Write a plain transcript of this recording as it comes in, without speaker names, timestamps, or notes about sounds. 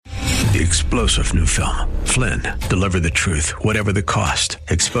The explosive new film, Flynn, Deliver the Truth, Whatever the Cost,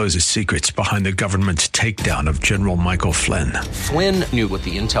 exposes secrets behind the government's takedown of General Michael Flynn. Flynn knew what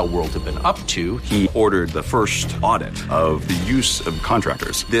the intel world had been up to. He ordered the first audit of the use of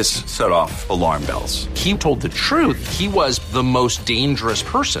contractors. This set off alarm bells. He told the truth. He was the most dangerous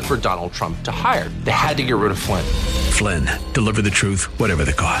person for Donald Trump to hire. They had to get rid of Flynn. Flynn, Deliver the Truth, Whatever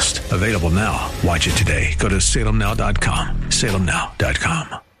the Cost. Available now. Watch it today. Go to salemnow.com.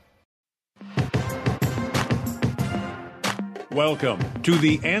 salemnow.com. Welcome to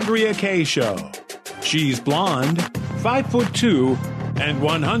the Andrea Kaye Show. She's blonde, 5'2", and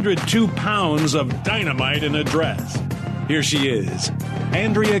 102 pounds of dynamite in a dress. Here she is,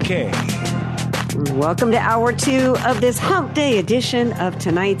 Andrea Kaye. Welcome to Hour 2 of this Hump Day edition of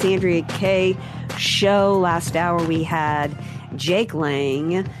tonight's Andrea Kaye Show. Last hour we had Jake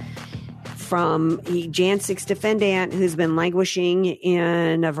Lang from Jan 6 defendant who's been languishing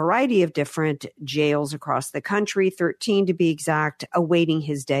in a variety of different jails across the country, 13 to be exact, awaiting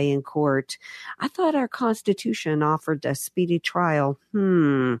his day in court. I thought our Constitution offered a speedy trial.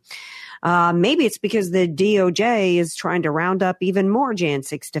 Maybe it's because the DOJ is trying to round up even more Jan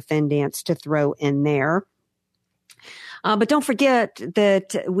 6 defendants to throw in there. But don't forget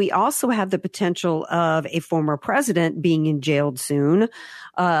that we also have the potential of a former president being put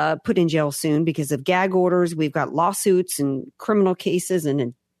in jail soon because of gag orders. We've got lawsuits and criminal cases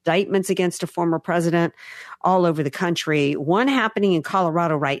and indictments against a former president all over the country. One happening in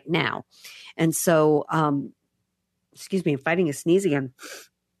Colorado right now. And so, excuse me, I'm fighting a sneeze again.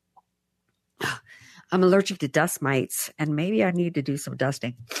 I'm allergic to dust mites, and maybe I need to do some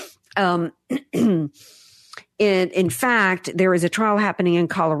dusting. In fact, there is a trial happening in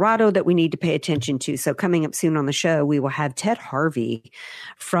Colorado that we need to pay attention to. So coming up soon on the show, we will have Ted Harvey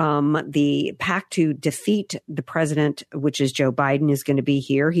from the PAC to defeat the president, which is Joe Biden, is going to be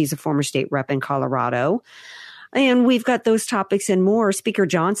here. He's a former state rep in Colorado. And we've got those topics and more. Speaker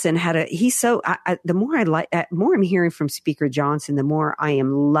Johnson the more I'm hearing from Speaker Johnson, the more I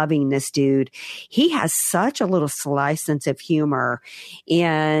am loving this dude. He has such a little sly sense of humor.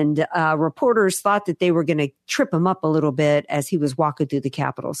 And reporters thought that they were going to trip him up a little bit as he was walking through the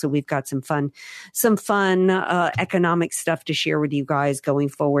Capitol. So we've got some fun economic stuff to share with you guys going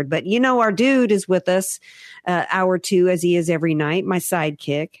forward. But our dude is with us, Hour 2, as he is every night. My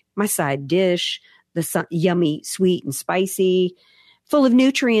sidekick, my side dish. Yummy, sweet, and spicy, full of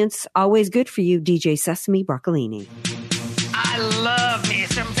nutrients, always good for you, DJ Sesame Broccolini. I love me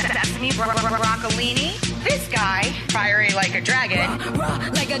some Sesame Broccolini. This guy, fiery like a dragon,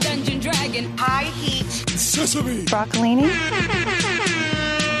 like a dungeon dragon, high heat, Sesame Broccolini.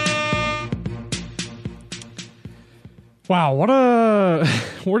 Wow,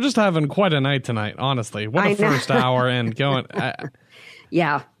 we're just having quite a night tonight, honestly. What a first hour and going.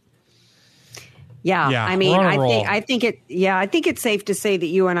 Yeah. I mean, I think it's safe to say that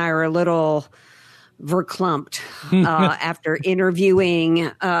you and I are a little verklempt after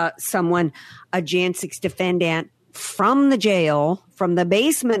interviewing someone, a Jan 6 defendant from the jail, from the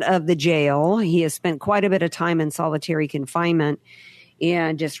basement of the jail. He has spent quite a bit of time in solitary confinement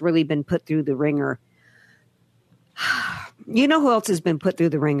and just really been put through the ringer. You know who else has been put through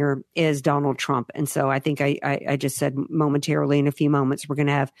the ringer is Donald Trump. And so I think I just said momentarily in a few moments, we're going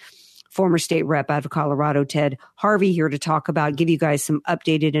to have former state rep out of Colorado, Ted Harvey, here to give you guys some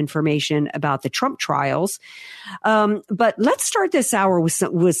updated information about the Trump trials. But let's start this hour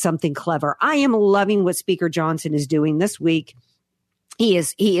with something clever. I am loving what Speaker Johnson is doing this week. He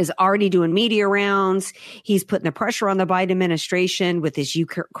is already doing media rounds. He's putting the pressure on the Biden administration with his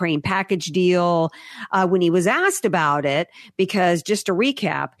Ukraine package deal. When he was asked about it, because just to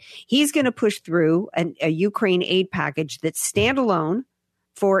recap, he's going to push through a Ukraine aid package that's standalone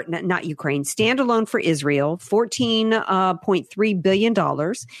for not Ukraine, standalone for Israel, $14.3 billion.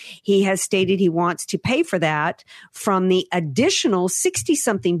 He has stated he wants to pay for that from the additional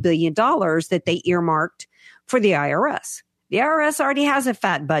 60-something billion dollars that they earmarked for the IRS. The IRS already has a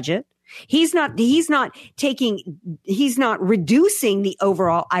fat budget. He's not reducing the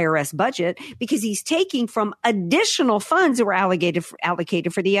overall IRS budget because he's taking from additional funds that were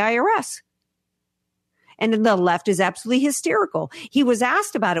allocated for the IRS. And the left is absolutely hysterical. He was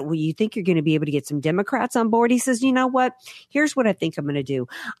asked about it. Well, you think you're going to be able to get some Democrats on board? He says, you know what? Here's what I think I'm going to do.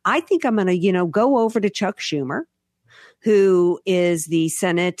 I think I'm going to, go over to Chuck Schumer, who is the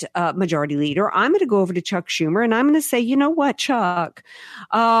Senate majority leader. I'm going to go over to Chuck Schumer and I'm going to say, you know what, Chuck,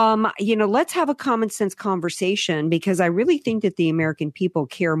 let's have a common sense conversation because I really think that the American people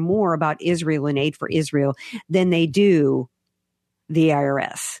care more about Israel and aid for Israel than they do the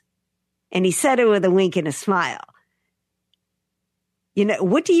IRS. And he said it with a wink and a smile. You know,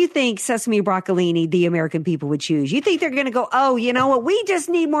 what do you think, Sesame Broccolini, the American people would choose? You think they're going to go, oh, you know what? We just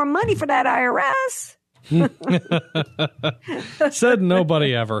need more money for that IRS. Said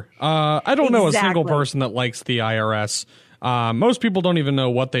nobody ever. I don't know a single person that likes the IRS. Most people don't even know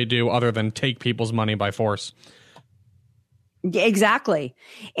what they do other than take people's money by force. Exactly.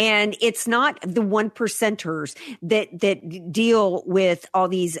 And it's not the 1%ers that deal with all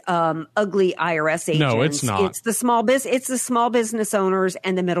these ugly IRS agents. No, it's not. It's the small business owners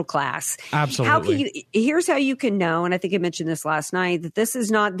and the middle class. Absolutely. Here's how you can know, and I think I mentioned this last night, that this is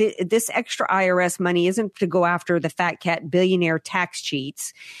not this extra IRS money isn't to go after the fat cat billionaire tax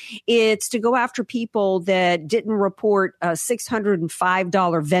cheats. It's to go after people that didn't report a $605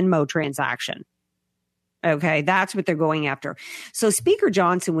 Venmo transaction. Okay, that's what they're going after. So Speaker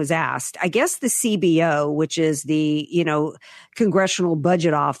Johnson was asked, I guess the CBO, which is the, Congressional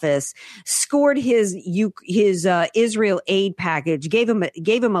Budget Office, scored his Israel aid package, gave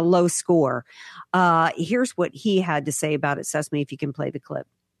him a low score. Here's what he had to say about it. Sesame, if you can play the clip.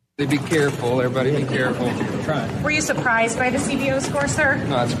 Be careful, everybody be careful. Were you surprised by the CBO score, sir?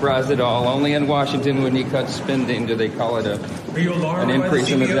 Not surprised at all. Only in Washington, when you cut spending, do they call it an increase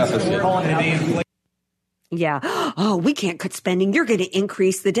in the deficit. Yeah. Oh, we can't cut spending. You're going to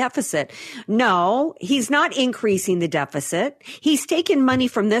increase the deficit. No, he's not increasing the deficit. He's taking money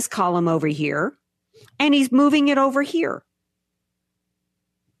from this column over here and he's moving it over here.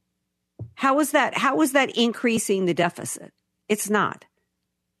 How is that increasing the deficit? It's not.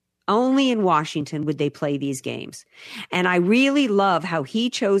 Only in Washington would they play these games. And I really love how he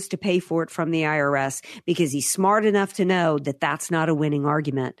chose to pay for it from the IRS, because he's smart enough to know that that's not a winning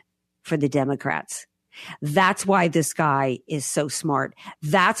argument for the Democrats. That's why this guy is so smart.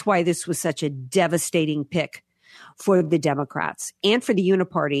 That's why this was such a devastating pick for the Democrats and for the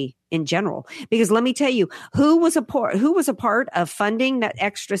Uniparty in general. Because let me tell you, who was a part of funding that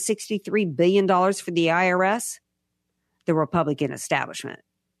extra $63 billion for the IRS? The Republican establishment.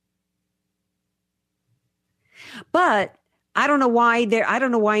 But I don't know why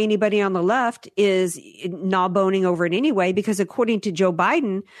anybody on the left is gnawboning over it anyway, because according to Joe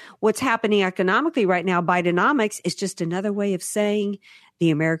Biden, what's happening economically right now, Bidenomics, is just another way of saying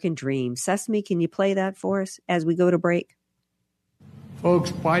the American dream. Sesame, can you play that for us as we go to break?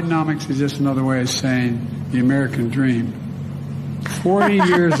 Folks, Bidenomics is just another way of saying the American dream. 40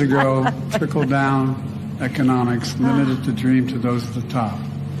 years ago, trickle-down economics limited the dream to those at the top.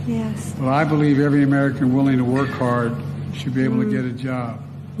 Yes. Well, I believe every American willing to work hard should be able to get a job.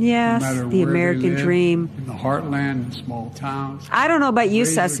 Yes, no the American dream. In the heartland, in small towns. I don't know about you,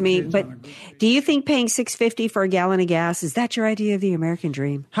 Sesame, but do you think paying $6.50 for a gallon of gas, is that your idea of the American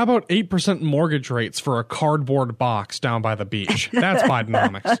dream? How about 8% mortgage rates for a cardboard box down by the beach? That's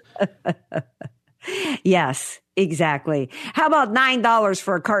Bidenomics. Yes, exactly. How about $9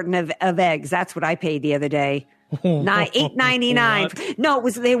 for a carton of eggs? That's what I paid the other day. $8.99. No, it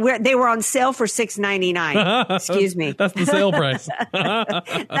was they were on sale for $6.99. Excuse me. That's the sale price.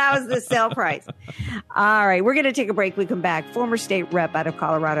 That was the sale price. All right, we're going to take a break. We come back. Former state rep out of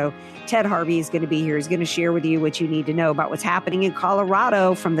Colorado, Ted Harvey, is going to be here. He's going to share with you what you need to know about what's happening in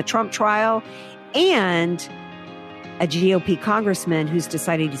Colorado from the Trump trial, and a GOP congressman who's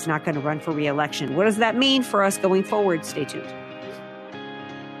decided he's not going to run for re-election. What does that mean for us going forward? Stay tuned.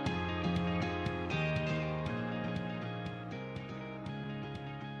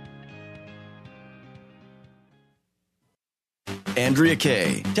 Andrea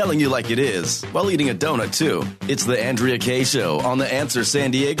Kaye, telling you like it is, while eating a donut, too. It's the Andrea Kaye Show on The Answer San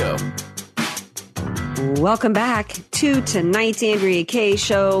Diego. Welcome back to tonight's Andrea Kaye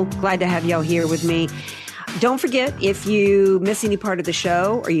Show. Glad to have y'all here with me. Don't forget, if you miss any part of the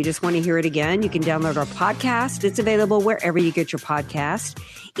show or you just want to hear it again, you can download our podcast. It's available wherever you get your podcast.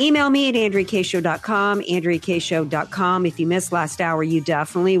 Email me at AndreaKShow.com, AndreaKShow.com. If you missed last hour, you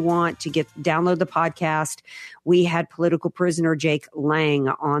definitely want to download the podcast. We had political prisoner Jake Lang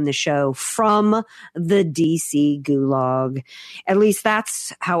on the show from the DC Gulag. At least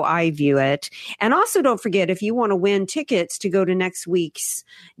that's how I view it. And also don't forget, if you want to win tickets to go to next week's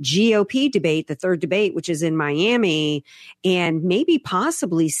GOP debate, the third debate, which is in Miami, and maybe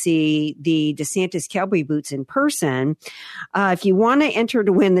possibly see the DeSantis cowboy boots in person, if you want to enter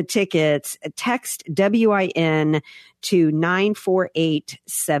to win the tickets, text WIN to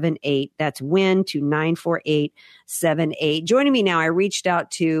 94878. That's WIN to 94878. Joining me now, I reached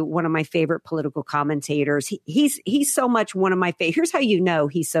out to one of my favorite political commentators. He's so much one of my favorite. Here's how you know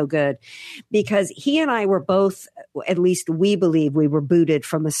he's so good, because he and I were both, at least we believe, we were booted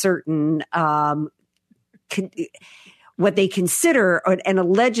from a certain what they consider an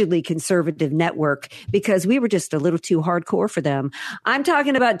allegedly conservative network because we were just a little too hardcore for them. I'm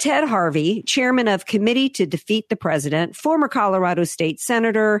talking about Ted Harvey, chairman of Committee to Defeat the President, former Colorado state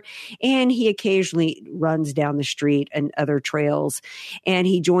senator, and he occasionally runs down the street and other trails. And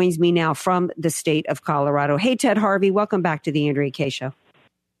he joins me now from the state of Colorado. Hey, Ted Harvey, welcome back to the Andrea Kaye Show.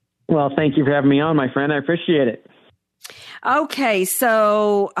 Well, thank you for having me on, my friend. I appreciate it. Okay,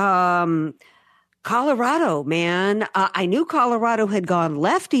 so Colorado, man. I knew Colorado had gone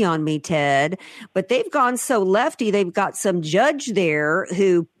lefty on me, Ted, but they've gone so lefty, they've got some judge there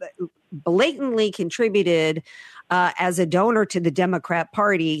who blatantly contributed as a donor to the Democrat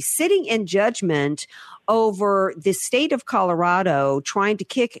Party, sitting in judgment over the state of Colorado trying to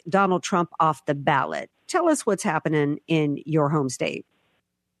kick Donald Trump off the ballot. Tell us what's happening in your home state.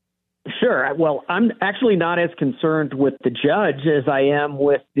 Sure. Well, I'm actually not as concerned with the judge as I am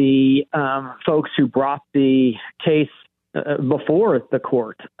with the folks who brought the case before the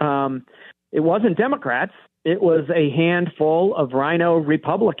court. It wasn't Democrats. It was a handful of rhino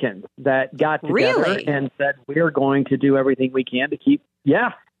Republicans that got together and said, we're going to do everything we can to keep.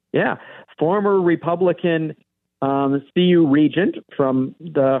 Yeah. Former Republican CU regent from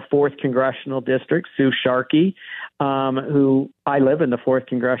the 4th Congressional District, Sue Sharkey, who I live in the 4th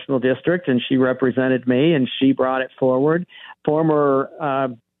Congressional District, and she represented me, and she brought it forward. Former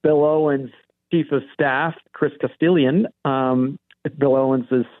Bill Owens Chief of Staff, Chris Castilian. Bill Owens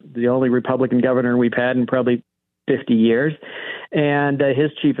is the only Republican governor we've had in probably 50 years. And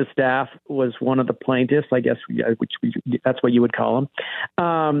his chief of staff was one of the plaintiffs, I guess, that's what you would call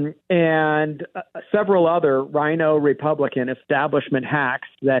him. And several other rhino Republican establishment hacks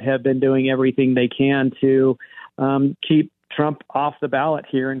that have been doing everything they can to keep Trump off the ballot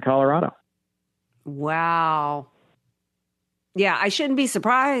here in Colorado. Wow. Yeah, I shouldn't be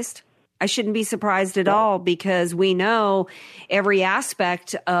surprised. I shouldn't be surprised at all because we know every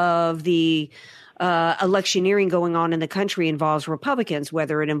aspect of the electioneering going on in the country involves Republicans,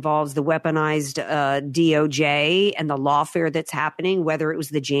 whether it involves the weaponized DOJ and the lawfare that's happening, whether it was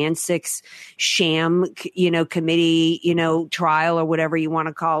the Jan 6 sham, committee, trial or whatever you want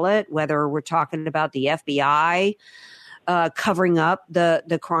to call it, whether we're talking about the FBI covering up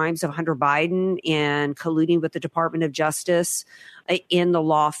the crimes of Hunter Biden and colluding with the Department of Justice in the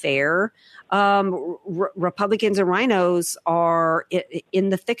lawfare. Republicans and rhinos are in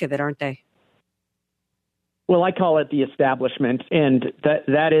the thick of it, aren't they? Well, I call it the establishment, and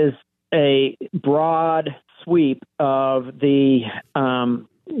that is a broad sweep of the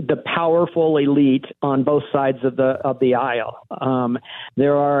powerful elite on both sides of the aisle.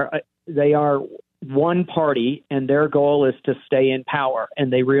 They are one party, and their goal is to stay in power,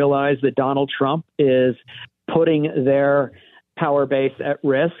 and they realize that Donald Trump is putting their power base at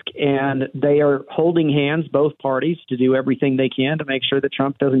risk, and they are holding hands, both parties, to do everything they can to make sure that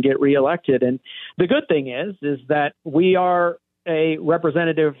Trump doesn't get reelected. And the good thing is that we are a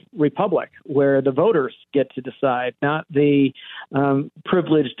representative republic where the voters get to decide, not the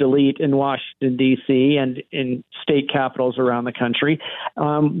privileged elite in Washington, D.C. and in state capitals around the country.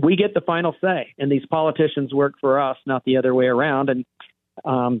 We get the final say, and these politicians work for us, not the other way around. And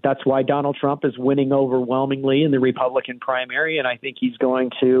that's why Donald Trump is winning overwhelmingly in the Republican primary, and I think he's going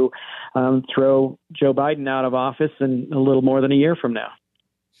to throw Joe Biden out of office in a little more than a year from now.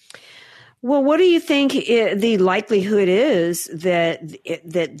 Well, what do you think the likelihood is that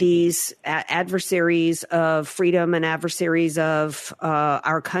these adversaries of freedom and adversaries of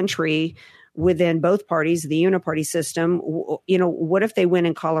our country within both parties, the uniparty system, what if they win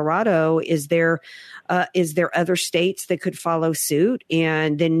in Colorado? Is there other states that could follow suit,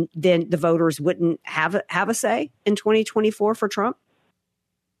 and then the voters wouldn't have a say in 2024 for Trump?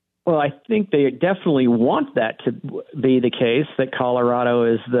 Well, I think they definitely want that to be the case, that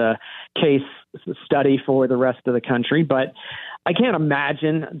Colorado is the case study for the rest of the country. But I can't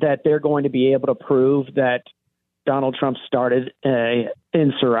imagine that they're going to be able to prove that Donald Trump started an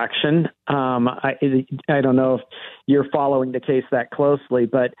insurrection. I don't know if you're following the case that closely,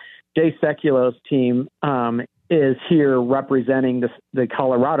 but Jay Sekulo's team is here representing the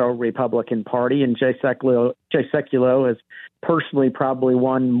Colorado Republican Party, and Jay Sekulo has personally probably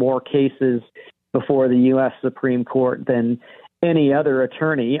won more cases before the U.S. Supreme Court than any other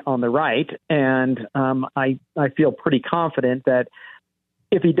attorney on the right. And I feel pretty confident that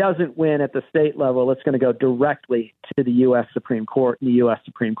if he doesn't win at the state level, it's going to go directly to the U.S. Supreme Court, and the U.S.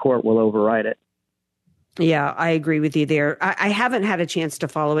 Supreme Court will override it. Yeah, I agree with you there. I haven't had a chance to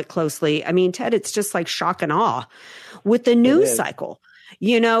follow it closely. I mean, Ted, it's just like shock and awe with the news cycle.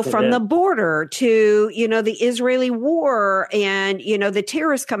 from the border to, the Israeli war and, the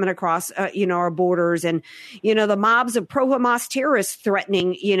terrorists coming across, our borders and, the mobs of pro-Hamas terrorists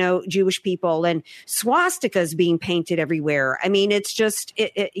threatening, Jewish people and swastikas being painted everywhere. I mean, it's just,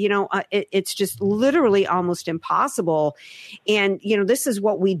 it's just literally almost impossible. And, this is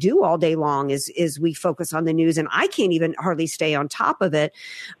what we do all day long is we focus on the news, and I can't even hardly stay on top of it.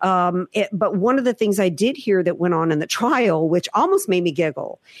 But one of the things I did hear that went on in the trial, which almost made me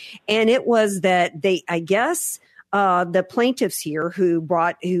giggle, and it was that the plaintiffs here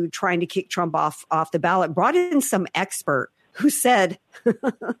who trying to kick Trump off the ballot brought in some expert who said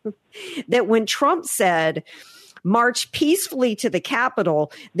that when Trump said march peacefully to the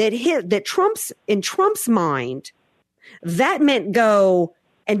Capitol, that Trump's mind, that meant go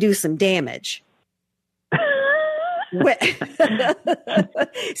and do some damage.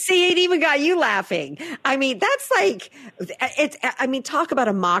 See, it even got you laughing. I mean, that's talk about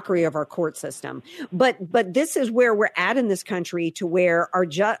a mockery of our court system. But this is where we're at in this country, to where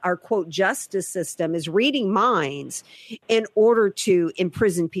our quote justice system is reading minds in order to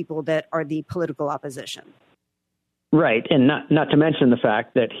imprison people that are the political opposition. Right. And not to mention the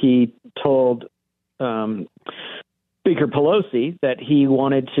fact that he told Speaker Pelosi that he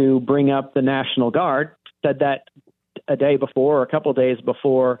wanted to bring up the National Guard, said that a day before, or a couple of days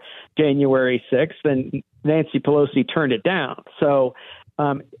before January 6th, and Nancy Pelosi turned it down. So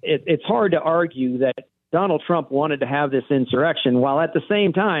it's hard to argue that Donald Trump wanted to have this insurrection while at the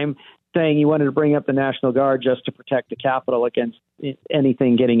same time saying he wanted to bring up the National Guard just to protect the Capitol against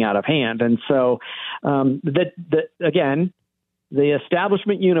anything getting out of hand. And so, again, the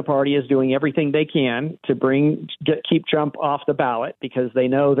establishment uniparty is doing everything they can to keep Trump off the ballot, because they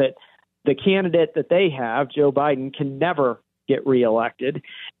know that the candidate that they have, Joe Biden, can never get reelected.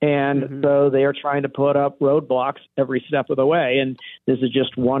 And so they are trying to put up roadblocks every step of the way. And this is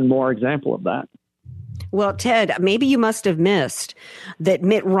just one more example of that. Well, Ted, maybe you must have missed that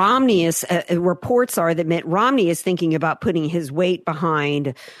Mitt Romney reports are that Mitt Romney is thinking about putting his weight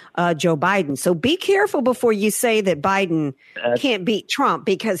behind Joe Biden. So be careful before you say that Biden can't beat Trump,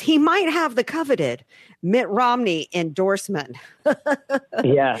 because he might have the coveted Mitt Romney endorsement.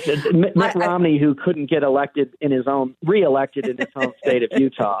 Yeah, Mitt Romney, who couldn't get reelected in his own state of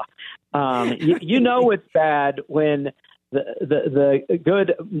Utah. It's bad when the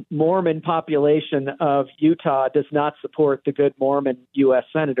good Mormon population of Utah does not support the good Mormon U.S.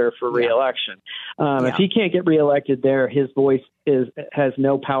 senator for reelection. If he can't get reelected there, his voice has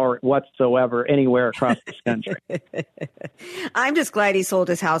no power whatsoever anywhere across this country. I'm just glad he sold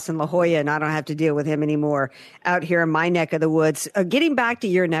his house in La Jolla and I don't have to deal with him anymore out here in my neck of the woods. Getting back to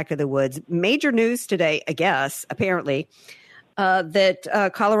your neck of the woods, major news today, I guess, apparently,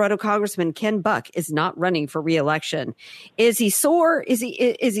 that Colorado Congressman Ken Buck is not running for reelection. Is he sore? Is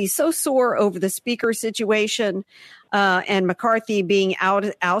he so sore over the speaker situation and McCarthy being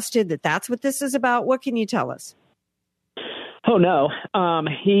ousted that's what this is about? What can you tell us? Oh, no.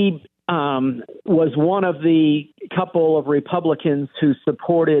 He was one of the couple of Republicans who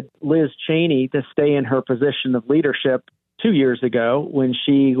supported Liz Cheney to stay in her position of leadership 2 years ago when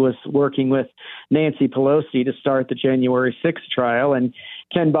she was working with Nancy Pelosi to start the January 6th trial. And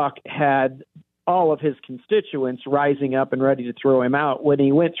Ken Buck had all of his constituents rising up and ready to throw him out. When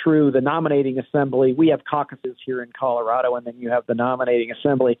he went through the nominating assembly, we have caucuses here in Colorado, and then you have the nominating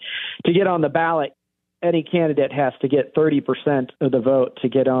assembly. To get on the ballot, any candidate has to get 30% of the vote to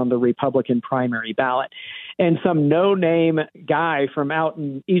get on the Republican primary ballot. And some no-name guy from out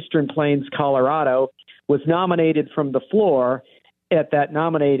in Eastern Plains, Colorado, was nominated from the floor at that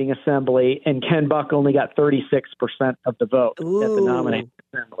nominating assembly, and Ken Buck only got 36% of the vote at the nominating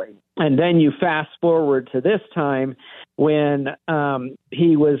assembly. And then you fast forward to this time when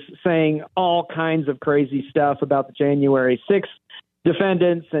he was saying all kinds of crazy stuff about the January 6th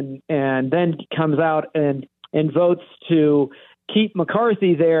defendants, and then comes out and votes to keep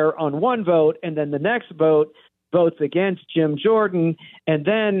McCarthy there on one vote, and then the next vote votes against Jim Jordan, and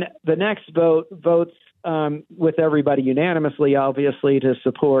then the next vote votes with everybody unanimously, obviously, to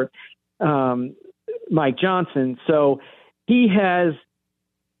support Mike Johnson. So he has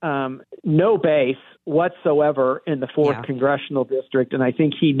no base whatsoever in the 4th congressional district, and I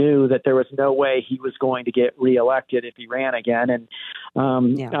think he knew that there was no way he was going to get reelected if he ran again. And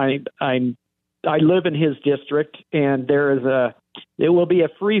I live in his district, and there will be a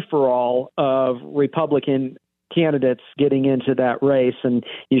free for all of Republican candidates getting into that race, and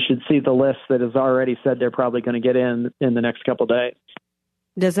you should see the list that has already said they're probably going to get in the next couple of days.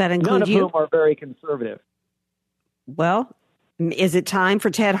 Does that include None of whom are very conservative. Well, is it time for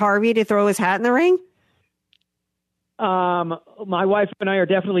Ted Harvey to throw his hat in the ring? My wife and I are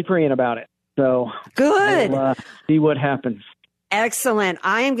definitely praying about it. So good. We'll see what happens. Excellent.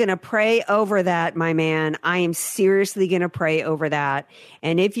 I am going to pray over that, my man. I am seriously going to pray over that.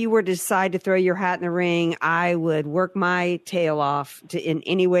 And if you were to decide to throw your hat in the ring, I would work my tail off in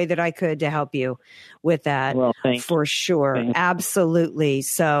any way that I could to help you with that. Well, for sure. Absolutely.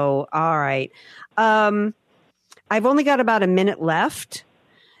 So, all right. I've only got about a minute left.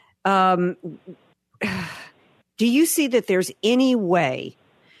 Do you see that there's any way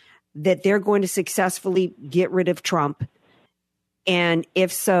that they're going to successfully get rid of Trump? And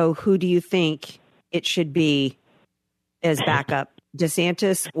if so, who do you think it should be as backup,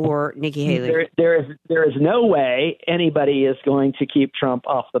 DeSantis or Nikki Haley? There is no way anybody is going to keep Trump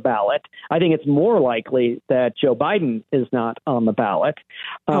off the ballot. I think it's more likely that Joe Biden is not on the ballot.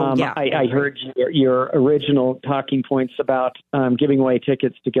 I heard your original talking points about giving away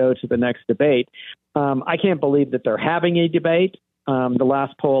tickets to go to the next debate. I can't believe that they're having a debate. The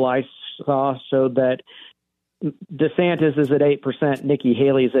last poll I saw showed that DeSantis is at 8%, Nikki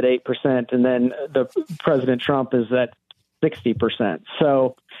Haley is at 8%, and then the President Trump is at 60%.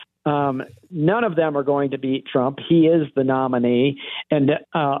 So none of them are going to beat Trump. He is the nominee, and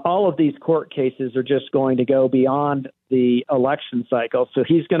all of these court cases are just going to go beyond the election cycle. So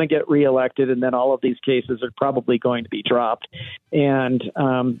he's going to get reelected, and then all of these cases are probably going to be dropped. And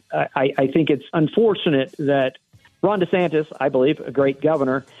I think it's unfortunate that Ron DeSantis, I believe, a great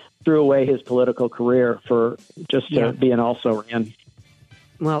governor, threw away his political career for just being also ran.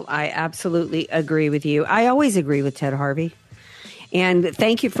 Well, I absolutely agree with you. I always agree with Ted Harvey. And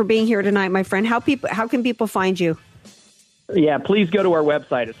thank you for being here tonight, my friend. How can people find you? Yeah, please go to our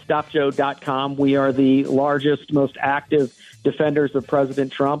website at stopjoe.com. We are the largest, most active defenders of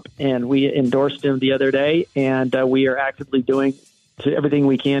President Trump, and we endorsed him the other day, and we are actively doing everything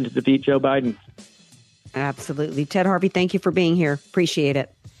we can to defeat Joe Biden. Absolutely. Ted Harvey, thank you for being here. Appreciate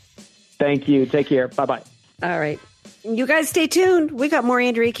it. Thank you. Take care. Bye-bye. All right. You guys stay tuned. We got more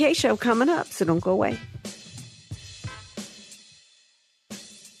Andrea Kaye Show coming up, so don't go away.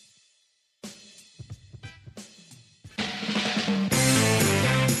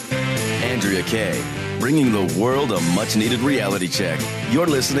 Andrea Kaye, bringing the world a much-needed reality check. You're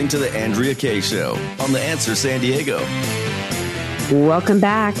listening to The Andrea Kaye Show on The Answer San Diego. Welcome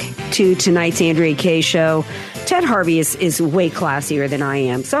back to tonight's Andrea Kaye Show. Ted Harvey is way classier than I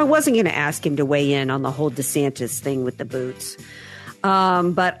am, so I wasn't going to ask him to weigh in on the whole DeSantis thing with the boots.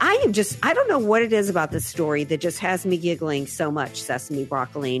 But I don't know what it is about this story that just has me giggling so much, Sesame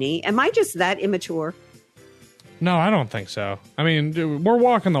Broccolini. Am I just that immature? No, I don't think so. I mean, we're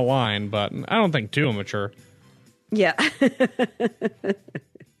walking the line, but I don't think too immature. Yeah.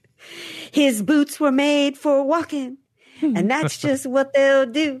 His boots were made for walking, and that's just what they'll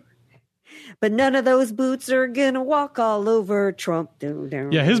do. But none of those boots are going to walk all over Trump.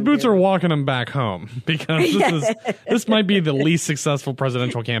 Yeah, his boots are walking him back home because this might be the least successful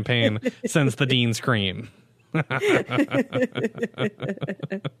presidential campaign since the Dean's Cream.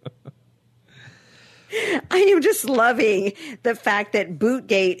 I am just loving the fact that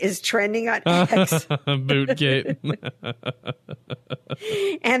Bootgate is trending on X. Bootgate.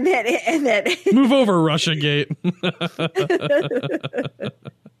 and that move over, Russiagate.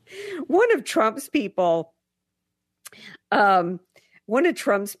 One of Trump's people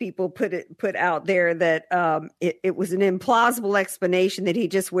put out there that it was an implausible explanation that he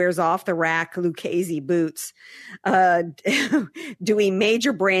just wears off the rack Lucchese boots, doing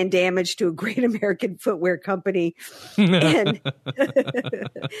major brand damage to a great American footwear company. And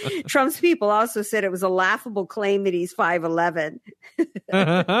Trump's people also said it was a laughable claim that he's 5'11".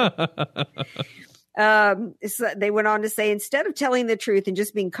 So they went on to say, instead of telling the truth and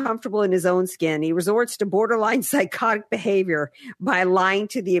just being comfortable in his own skin, he resorts to borderline psychotic behavior by lying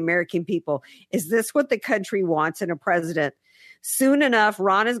to the American people. Is this what the country wants in a president? Soon enough,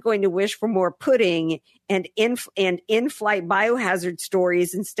 Ron is going to wish for more pudding and in-flight biohazard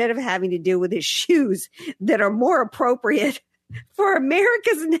stories instead of having to deal with his shoes that are more appropriate for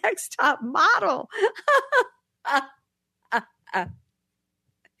America's next top model.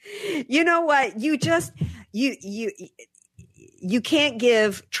 You know what? You can't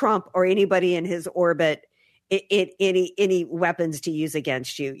give Trump or anybody in his orbit any weapons to use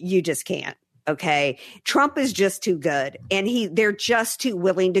against you. You just can't. Okay. Trump is just too good, and they're just too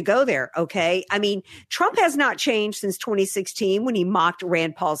willing to go there. Okay. I mean, Trump has not changed since 2016 when he mocked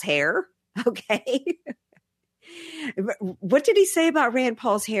Rand Paul's hair. Okay. What did he say about Rand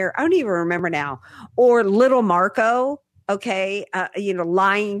Paul's hair? I don't even remember now. Or little Marco. okay,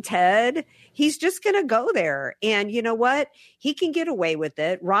 lying Ted. He's just going to go there. And you know what? He can get away with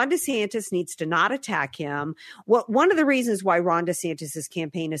it. Ron DeSantis needs to not attack him. One of the reasons why Ron DeSantis'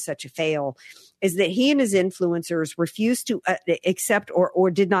 campaign is such a fail is that he and his influencers refused to accept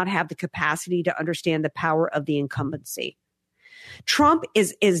or did not have the capacity to understand the power of the incumbency. Trump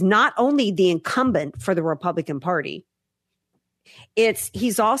is not only the incumbent for the Republican Party,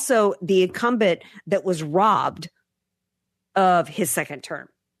 he's also the incumbent that was robbed of his second term.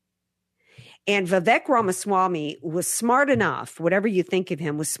 And Vivek Ramaswamy was smart enough, whatever you think of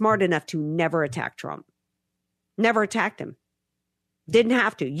him, was smart enough to never attack Trump. Never attacked him. Didn't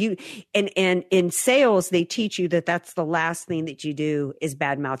have to. And in sales, they teach you that that's the last thing that you do is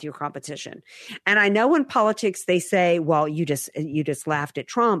badmouth your competition. And I know in politics they say, well, you just laughed at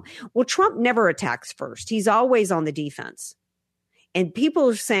Trump. Well, Trump never attacks first. He's always on the defense. And people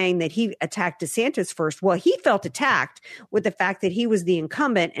are saying that he attacked DeSantis first. Well, he felt attacked with the fact that he was the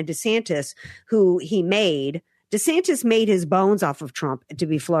incumbent and DeSantis, who DeSantis made his bones off of Trump to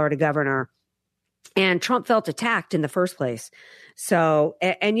be Florida governor. And Trump felt attacked in the first place. So,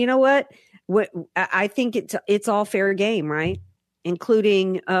 and you know what? I think it's all fair game, right?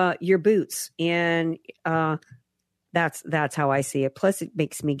 Including your boots. And that's how I see it. Plus, it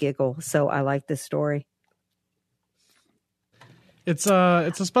makes me giggle. So I like this story. It's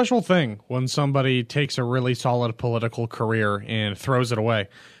a special thing when somebody takes a really solid political career and throws it away.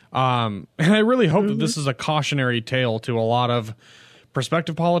 And I really hope that this is a cautionary tale to a lot of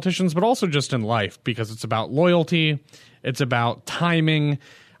prospective politicians, but also just in life, because it's about loyalty. It's about timing.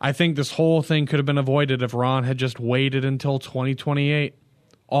 I think this whole thing could have been avoided if Ron had just waited until 2028.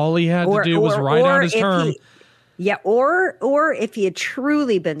 All he had to do was ride out his term. Or if he had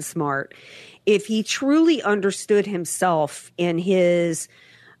truly been smart, if he truly understood himself and his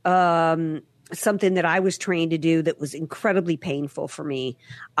something that I was trained to do that was incredibly painful for me.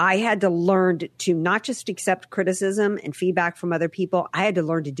 I had to learn to not just accept criticism and feedback from other people. I had to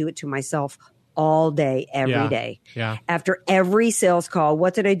learn to do it to myself all day, every day. Yeah. After every sales call,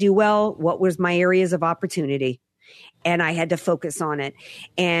 what did I do well? What was my areas of opportunity? And I had to focus on it.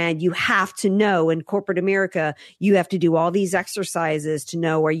 And you have to know in corporate America, you have to do all these exercises to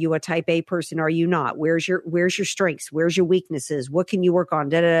know, are you a type A person? Are you not? Where's your strengths? Where's your weaknesses? What can you work on?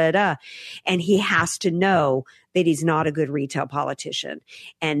 Da, da, da, da. And he has to know that he's not a good retail politician.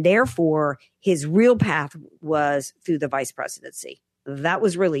 And therefore his real path was through the vice presidency. That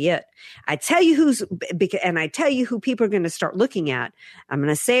was really it. I tell you who people are going to start looking at. I'm going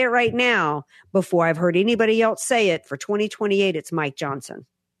to say it right now before I've heard anybody else say it. For 2028, it's Mike Johnson.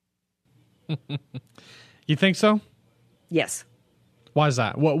 You think so? Yes. Why is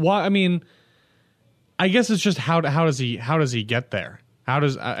that? Why? I mean, I guess it's just how does he get there? How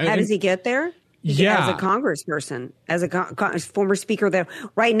does he get there? Yeah, as a congressperson, as a former speaker. That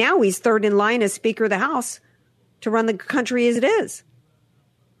right now he's third in line as Speaker of the House to run the country as it is.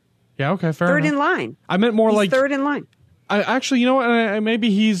 Yeah, okay, fair third enough. in line. I meant more like third in line. I actually, you know what?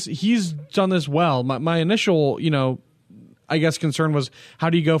 Maybe he's done this well. My initial, I guess concern was, how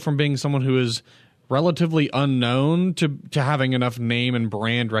do you go from being someone who is relatively unknown to having enough name and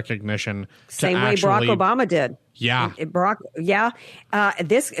brand recognition? Same way Barack Obama did. Yeah.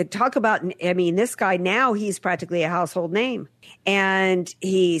 This guy now, he's practically a household name, and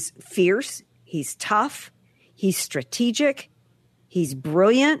he's fierce. He's tough. He's strategic. He's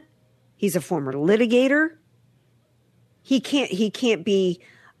brilliant. He's a former litigator. He can't be,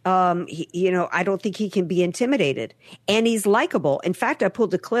 I don't think he can be intimidated. And he's likable. In fact, I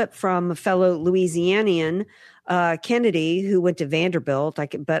pulled a clip from a fellow Louisianian, Kennedy, who went to Vanderbilt.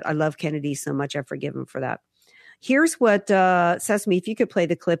 But I love Kennedy so much, I forgive him for that. Here's what, Sesame, if you could play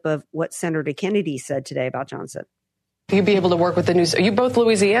the clip of what Senator Kennedy said today about Johnson. You'd be able to work with the news. Are you both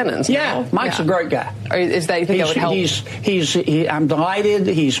Louisianans? Yeah, Mike's a great guy. Is that, you think that would help? I'm delighted.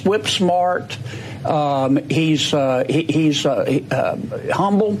 He's whip smart. He's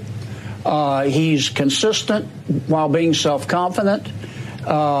humble. He's consistent while being self-confident.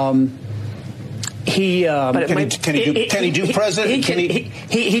 Can he do president?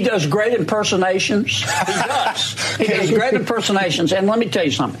 He does great impersonations. He does great impersonations. And let me tell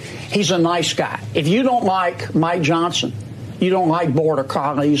you something. He's a nice guy. If you don't like Mike Johnson, you don't like border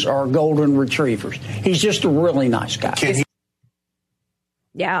collies or golden retrievers. He's just a really nice guy.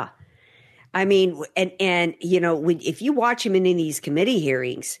 Yeah. I mean, if you watch him in these committee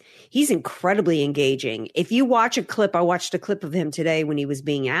hearings, he's incredibly engaging. If you watch a clip, I watched a clip of him today when he was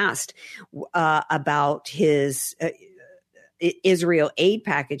being asked about his Israel aid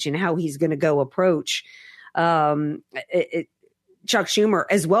package and how he's going to go approach Chuck Schumer,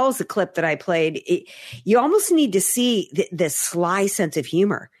 as well as the clip that I played, you almost need to see the sly sense of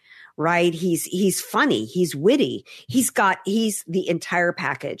humor. Right. He's funny. He's witty. He's the entire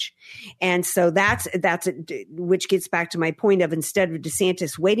package. And so that's which gets back to my point of, instead of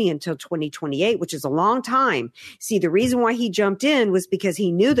DeSantis waiting until 2028, which is a long time. See, the reason why he jumped in was because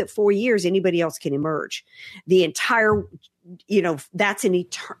he knew that 4 years, anybody else can emerge. The entire, that's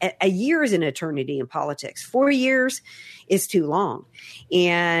a year is an eternity in politics. 4 years is too long.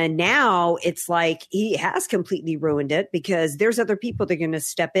 And now it's like he has completely ruined it, because there's other people that are going to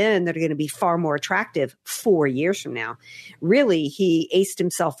step in that are going to be far more attractive 4 years from now. Really, he aced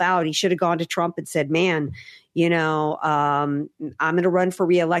himself out. He should have gone to Trump and said, man, I'm going to run for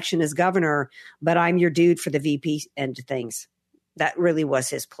re-election as governor, but I'm your dude for the VP end of things. That really was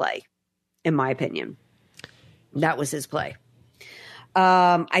his play, in my opinion. That was his play.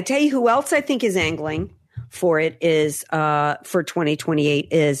 I tell you who else I think is angling for it is for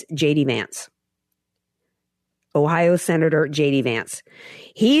 2028 is J.D. Vance, Ohio Senator J.D. Vance.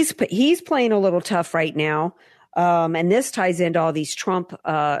 He's playing a little tough right now. And this ties into all these Trump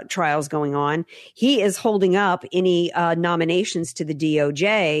trials going on. He is holding up any nominations to the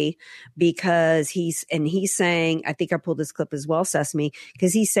DOJ because he's saying, I think I pulled this clip as well, Sesame,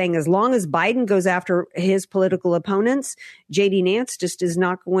 because he's saying as long as Biden goes after his political opponents, J.D. Vance just is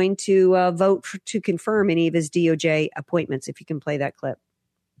not going to vote to confirm any of his DOJ appointments. If you can play that clip.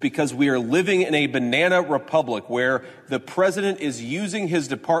 Because we are living in a banana republic where the president is using his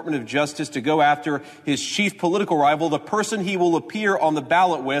Department of Justice to go after his chief political rival, the person he will appear on the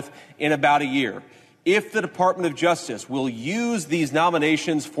ballot with in about a year. If the Department of Justice will use these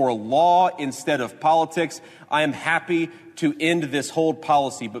nominations for law instead of politics, I am happy to end this hold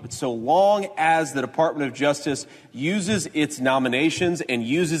policy. But so long as the Department of Justice uses its nominations and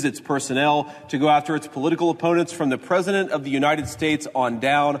uses its personnel to go after its political opponents from the President of the United States on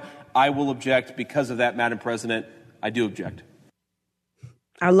down, I will object. Because of that, Madam President, I do object.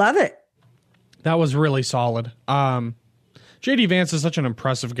 I love it. That was really solid. J.D. Vance is such an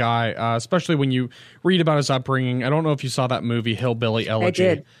impressive guy, especially when you read about his upbringing. I don't know if you saw that movie, Hillbilly Elegy.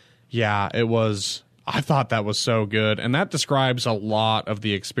 I did. Yeah, it was. I thought that was so good. And that describes a lot of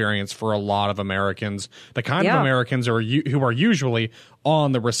the experience for a lot of Americans, the kind of Americans who are usually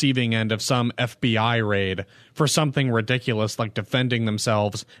on the receiving end of some FBI raid for something ridiculous like defending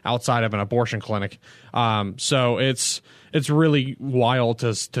themselves outside of an abortion clinic. So it's really wild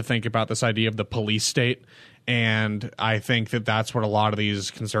to think about this idea of the police state. And I think that that's what a lot of these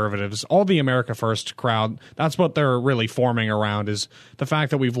conservatives, all the America First crowd, that's what they're really forming around, is the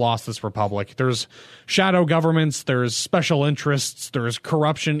fact that we've lost this republic. There's shadow governments, there's special interests, there's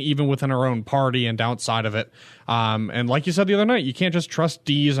corruption even within our own party and outside of it. And like you said the other night, you can't just trust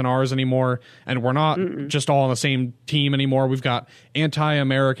D's and R's anymore. And we're not just all on the same team anymore. We've got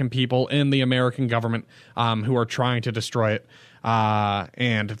anti-American people in the American government who are trying to destroy it.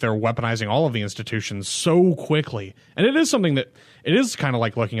 And they're weaponizing all of the institutions so quickly. And it is something that it is kind of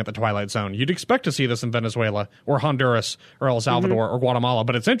like looking at the Twilight Zone. You'd expect to see this in Venezuela or Honduras or El Salvador or Guatemala.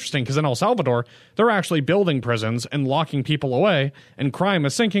 But it's interesting because in El Salvador, they're actually building prisons and locking people away, and crime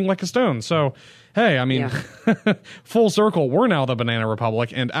is sinking like a stone. So, hey, I mean, full circle, we're now the Banana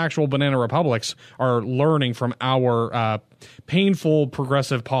Republic, and actual Banana Republics are learning from our painful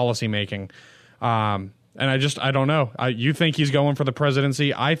progressive policymaking. And I don't know. You think he's going for the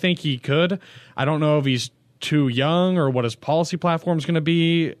presidency? I think he could. I don't know if he's too young or what his policy platform is going to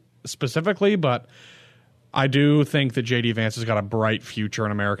be specifically, but I do think that J.D. Vance has got a bright future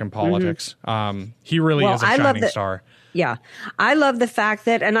in American politics. He really is a shining star. Yeah. I love the fact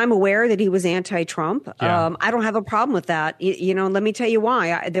that, and I'm aware that he was anti-Trump. Yeah. I don't have a problem with that. Let me tell you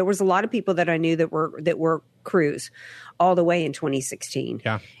why. There was a lot of people that I knew that were Cruz all the way in 2016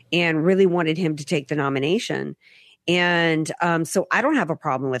 and really wanted him to take the nomination. And so I don't have a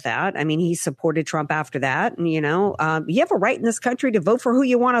problem with that. I mean, he supported Trump after that. And, you have a right in this country to vote for who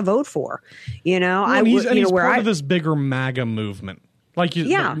you want to vote for. Well, he's part of this bigger MAGA movement.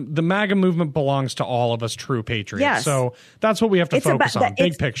 The MAGA movement belongs to all of us true patriots. Yes. So that's what we have to focus on,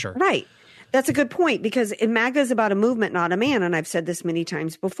 big picture. Right. That's a good point, because MAGA is about a movement, not a man. And I've said this many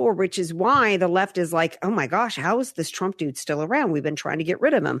times before, which is why the left is like, oh my gosh, how is this Trump dude still around? We've been trying to get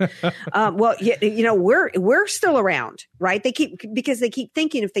rid of him. We're still around, right? Because they keep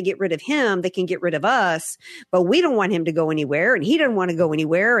thinking if they get rid of him, they can get rid of us, but we don't want him to go anywhere, and he doesn't want to go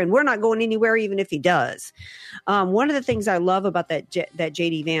anywhere, and we're not going anywhere even if he does. One of the things I love about that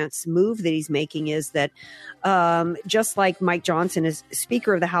J.D. Vance move that he's making is that just like Mike Johnson is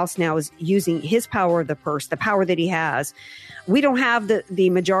Speaker of the House now, is using using his power of the purse, the power that he has. We don't have the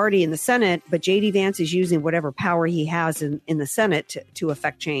majority in the Senate, but J.D. Vance is using whatever power he has in the Senate to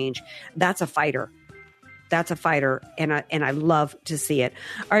affect change. That's a fighter. That's a fighter, and I love to see it.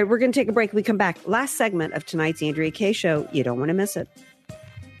 All right, we're going to take a break. We come back. Last segment of tonight's Andrea Kaye Show. You don't want to miss it.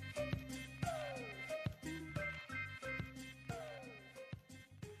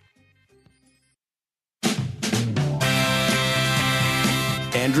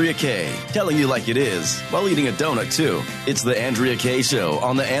 Andrea Kaye, telling you like it is while eating a donut, too. It's the Andrea Kaye Show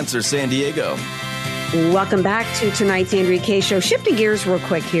on The Answer San Diego. Welcome back to tonight's Andrea Kaye Show. Shifting gears real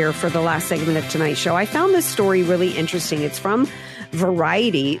quick here for the last segment of tonight's show. I found this story really interesting. It's from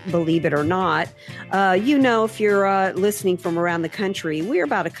Variety, believe it or not. If you're listening from around the country, we're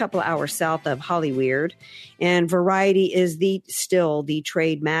about a couple hours south of Hollyweird, and Variety is still the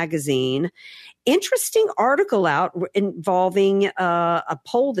trade magazine. Interesting article out involving a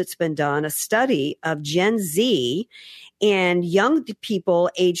poll that's been done, a study of Gen Z and young people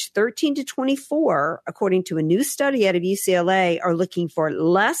aged 13 to 24, according to a new study out of UCLA, are looking for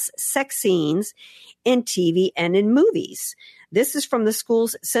less sex scenes in TV and in movies. This is from the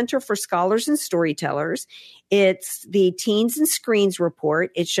school's Center for Scholars and Storytellers. It's the Teens and Screens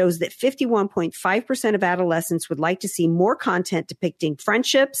report. It shows that 51.5% of adolescents would like to see more content depicting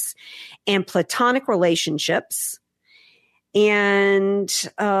friendships and platonic relationships. And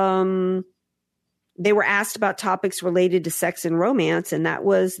they were asked about topics related to sex and romance, and that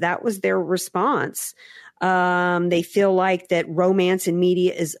was their response. They feel like that romance in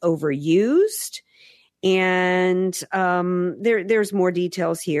media is overused. And there's more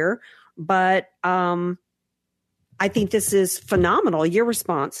details here, but I think this is phenomenal. Your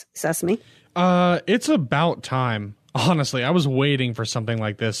response, Sesame? It's about time. Honestly, I was waiting for something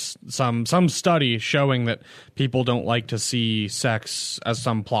like this, some study showing that people don't like to see sex as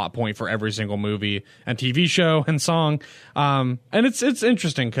some plot point for every single movie and TV show and song. And it's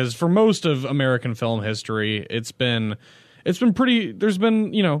interesting because for most of American film history, it's been pretty. There's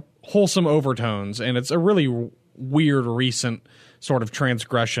been wholesome overtones, and it's a really weird recent sort of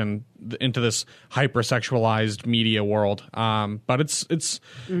transgression into this hypersexualized media world. But it's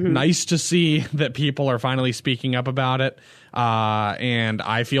nice to see that people are finally speaking up about it. And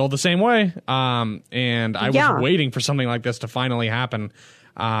I feel the same way. And I was waiting for something like this to finally happen.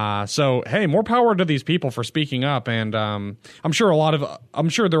 So hey, more power to these people for speaking up. And I'm sure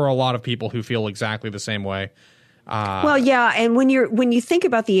there are a lot of people who feel exactly the same way. And when you think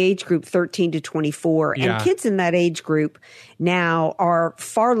about the age group 13 to 24, and kids in that age group now are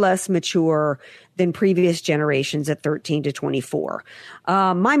far less mature than previous generations at 13 to 24.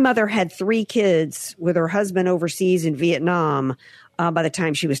 My mother had 3 kids with her husband overseas in Vietnam by the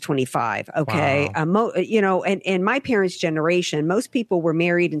time she was 25. Okay. Wow. And my parents' generation, most people were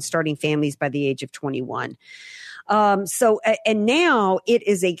married and starting families by the age of 21. And now it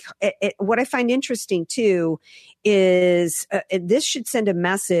is what I find interesting too is this should send a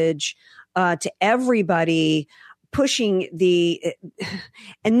message to everybody pushing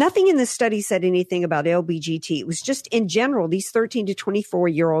and nothing in this study said anything about LBGT. It was just in general, these 13 to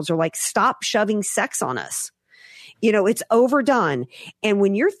 24-year-olds are like, stop shoving sex on us. It's overdone. And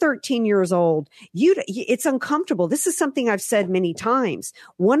when you're 13 years old, it's uncomfortable. This is something I've said many times.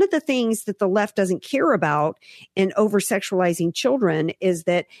 One of the things that the left doesn't care about in over-sexualizing children is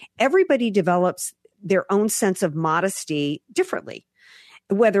that everybody develops their own sense of modesty differently.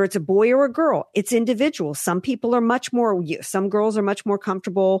 Whether it's a boy or a girl, it's individual. Some girls are much more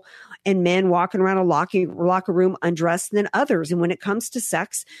comfortable and men walking around a locker room undressed than others. And when it comes to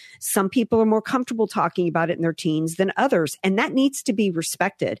sex, some people are more comfortable talking about it in their teens than others. And that needs to be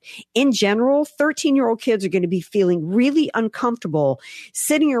respected. In general, 13-year-old kids are going to be feeling really uncomfortable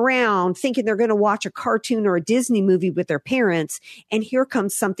sitting around thinking they're going to watch a cartoon or a Disney movie with their parents. And here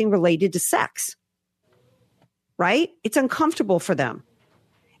comes something related to sex, right? It's uncomfortable for them.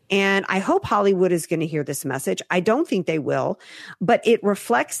 And I hope Hollywood is going to hear this message. I don't think they will, but it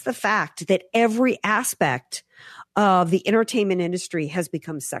reflects the fact that every aspect of the entertainment industry has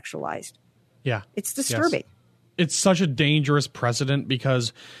become sexualized. Yeah. It's disturbing. Yes. It's such a dangerous precedent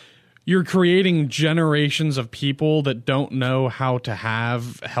because you're creating generations of people that don't know how to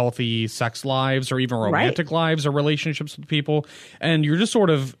have healthy sex lives or even romantic lives or relationships with people. And you're just sort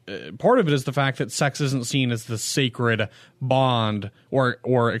of, part of it is the fact that sex isn't seen as the sacred bond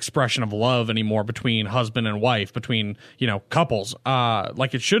or expression of love anymore between husband and wife, between, couples,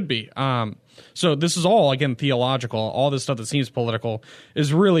 like it should be. So this is all, again, theological. All this stuff that seems political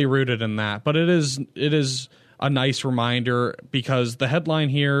is really rooted in that. But it is a nice reminder because the headline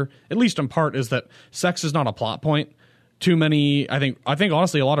here, at least in part, is that sex is not a plot point. too many. I think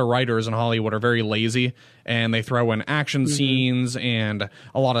honestly, a lot of writers in Hollywood are very lazy, and they throw in action scenes and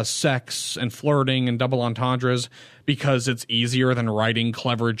a lot of sex and flirting and double entendres because it's easier than writing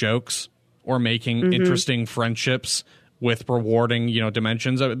clever jokes or making interesting friendships with rewarding,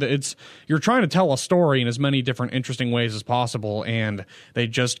 dimensions. You're trying to tell a story in as many different interesting ways as possible, and they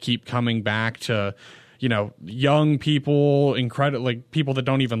just keep coming back to, young people, people that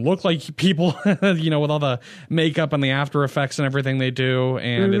don't even look like people, with all the makeup and the after effects and everything they do.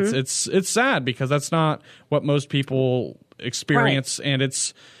 And it's sad because that's not what most people experience. Right.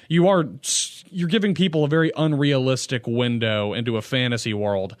 And you're giving people a very unrealistic window into a fantasy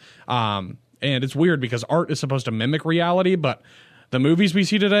world. And it's weird because art is supposed to mimic reality, but the movies we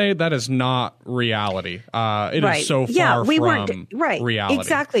see today, that is not reality. It is so far from reality.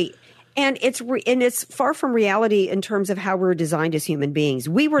 Exactly. And it's far from reality in terms of how we're designed as human beings.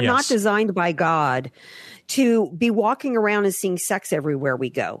 We were not designed by God to be walking around and seeing sex everywhere we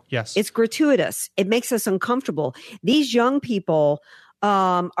go. Yes. It's gratuitous. It makes us uncomfortable. These young people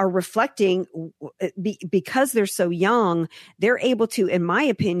are reflecting, because they're so young, they're able to, in my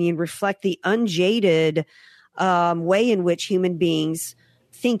opinion, reflect the unjaded way in which human beings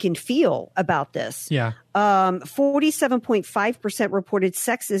think and feel about this. Yeah. 47.5% reported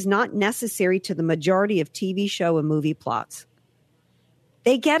sex is not necessary to the majority of TV show and movie plots.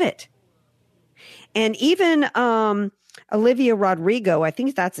 They get it. And even Olivia Rodrigo, I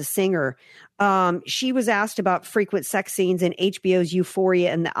think that's a singer, she was asked about frequent sex scenes in HBO's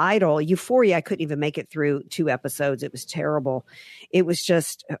Euphoria and The Idol. Euphoria, I couldn't even make it through 2 episodes. It was terrible. It was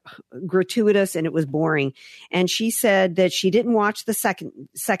just gratuitous and it was boring. And she said that she didn't watch the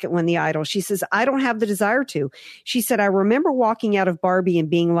second one, The Idol. She says, I don't have the desire to. She said, I remember walking out of Barbie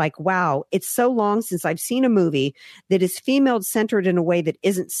and being like, wow, it's so long since I've seen a movie that is female centered in a way that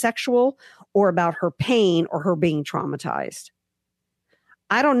isn't sexual or about her pain or her being traumatized.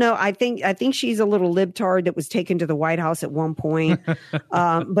 I don't know. I think she's a little libtard that was taken to the White House at one point.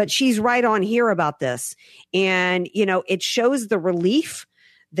 But she's right on here about this. And, it shows the relief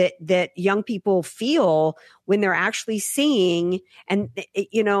that young people feel when they're actually seeing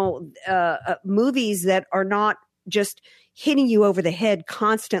movies that are not just hitting you over the head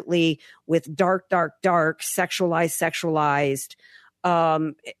constantly with dark, sexualized,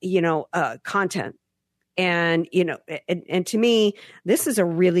 content. And, and to me, this is a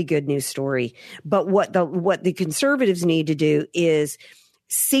really good news story. But what the conservatives need to do is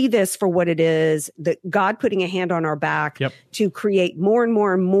see this for what it is, that God putting a hand on our back to create more and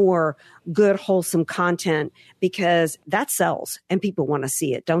more and more good, wholesome content, because that sells and people want to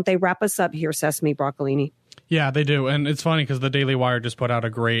see it. Don't they? Wrap us up here, Sesame Broccolini. Yeah, they do. And it's funny because the Daily Wire just put out a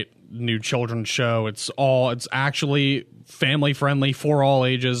great new children's show. It's actually family friendly for all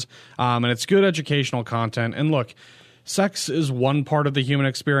ages. And it's good educational content. And look, sex is one part of the human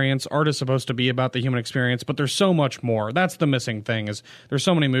experience. Art is supposed to be about the human experience, but there's so much more. That's the missing thing, is there's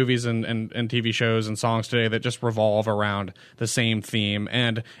so many movies and TV shows and songs today that just revolve around the same theme.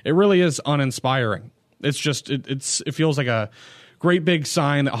 And it really is uninspiring. It's just, it feels like a great big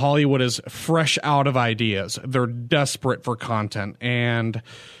sign that Hollywood is fresh out of ideas. They're desperate for content, and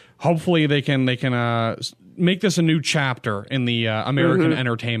hopefully they can make this a new chapter in the American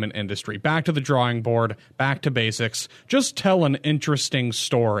entertainment industry. Back to the drawing board, back to basics. Just tell an interesting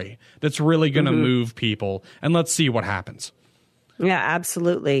story that's really going to move people, and let's see what happens. Yeah,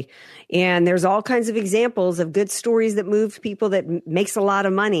 absolutely. And there's all kinds of examples of good stories that move people, that makes a lot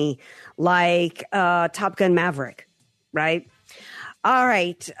of money, like Top Gun Maverick, right? All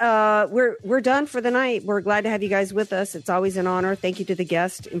right. We're done for the night. We're glad to have you guys with us. It's always an honor. Thank you to the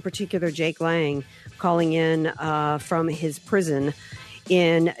guest, in particular, Jake Lang, calling in from his prison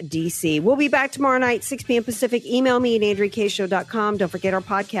in D.C. We'll be back tomorrow night, 6 p.m. Pacific. Email me at AndreaKShow.com. Don't forget our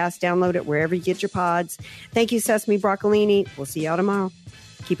podcast. Download it wherever you get your pods. Thank you, Sesame Broccolini. We'll see y'all tomorrow.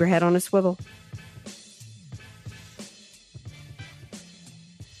 Keep your head on a swivel.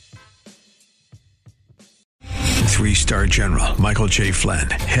 Three-star General Michael J. Flynn,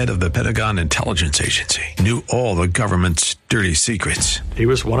 head of the Pentagon Intelligence Agency, knew all the government's dirty secrets. He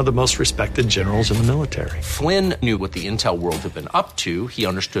was one of the most respected generals in the military. Flynn knew what the intel world had been up to. He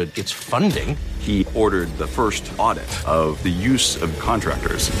understood its funding. He ordered the first audit of the use of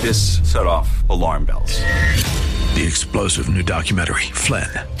contractors. This set off alarm bells. The explosive new documentary, Flynn,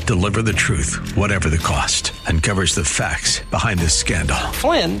 Deliver the Truth, Whatever the Cost, uncovers the facts behind this scandal.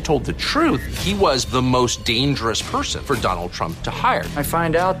 Flynn told the truth. He was the most dangerous person for Donald Trump to hire. I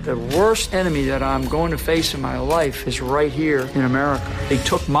find out the worst enemy that I'm going to face in my life is right here in America. They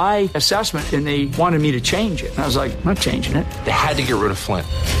took my assessment and they wanted me to change it. And I was like, I'm not changing it. They had to get rid of Flynn.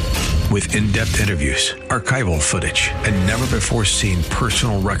 With in-depth interviews, archival footage, and never-before-seen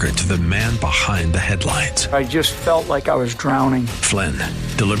personal records of the man behind the headlines. I just felt like I was drowning. Flynn,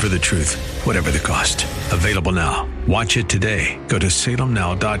 deliver the truth, whatever the cost. Available now. Watch it today. Go to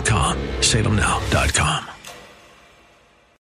salemnow.com. salemnow.com.